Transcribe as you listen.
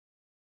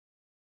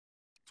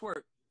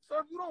Twerk. So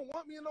if you don't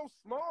want me in no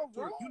small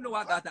room, You know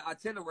I got the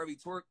itinerary,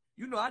 Twerk.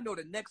 You know I know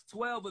the next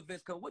 12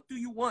 events come. What do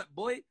you want,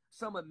 boy?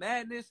 Summer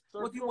Madness.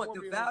 Sir, what do you want?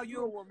 The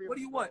value? What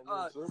do you want?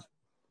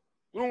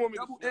 You don't want me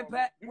double to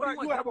impact. What do you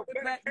want? have Double a better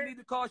impact. You chance. need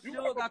to call You Suge.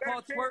 have a I better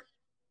call chance. Twerk.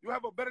 You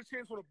have a better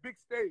chance on a big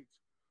stage.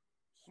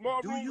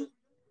 Small room.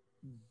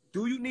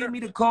 Do you need me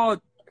to call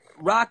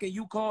Rock and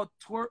you call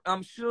Twerk?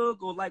 I'm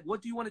Suge, or like,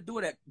 what do you want to do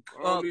with that?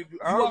 I don't need to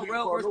call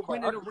versus nobody.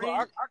 Queen of the Ring.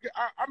 I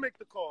make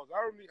the calls.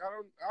 I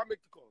make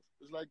the calls.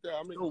 It's like that.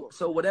 I make the calls.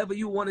 So whatever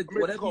you want to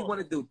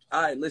do.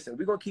 All right, listen,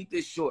 we're gonna keep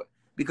this short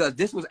because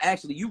this was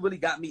actually, you really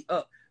got me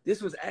up.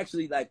 This was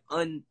actually like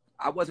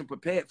I wasn't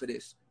prepared for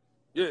this.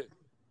 Yeah.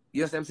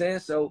 You know what I'm saying?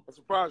 So I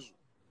surprised you.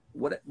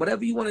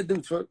 Whatever you want to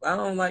do, Twerk. I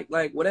don't like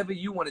whatever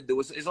you want to do.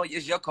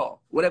 It's your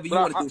call. Whatever you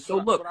want to do. So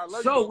look,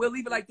 we'll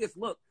leave it like this.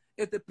 Look,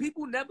 if the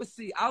people never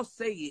see, I'll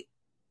say it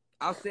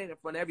in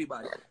front of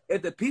everybody.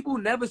 If the people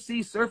never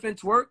see Surf and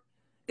Twerk,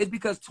 it's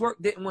because Twerk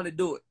didn't want to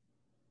do it.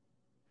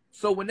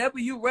 So whenever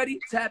you ready,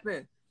 tap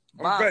in.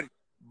 Bye. I'm ready.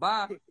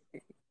 Bye.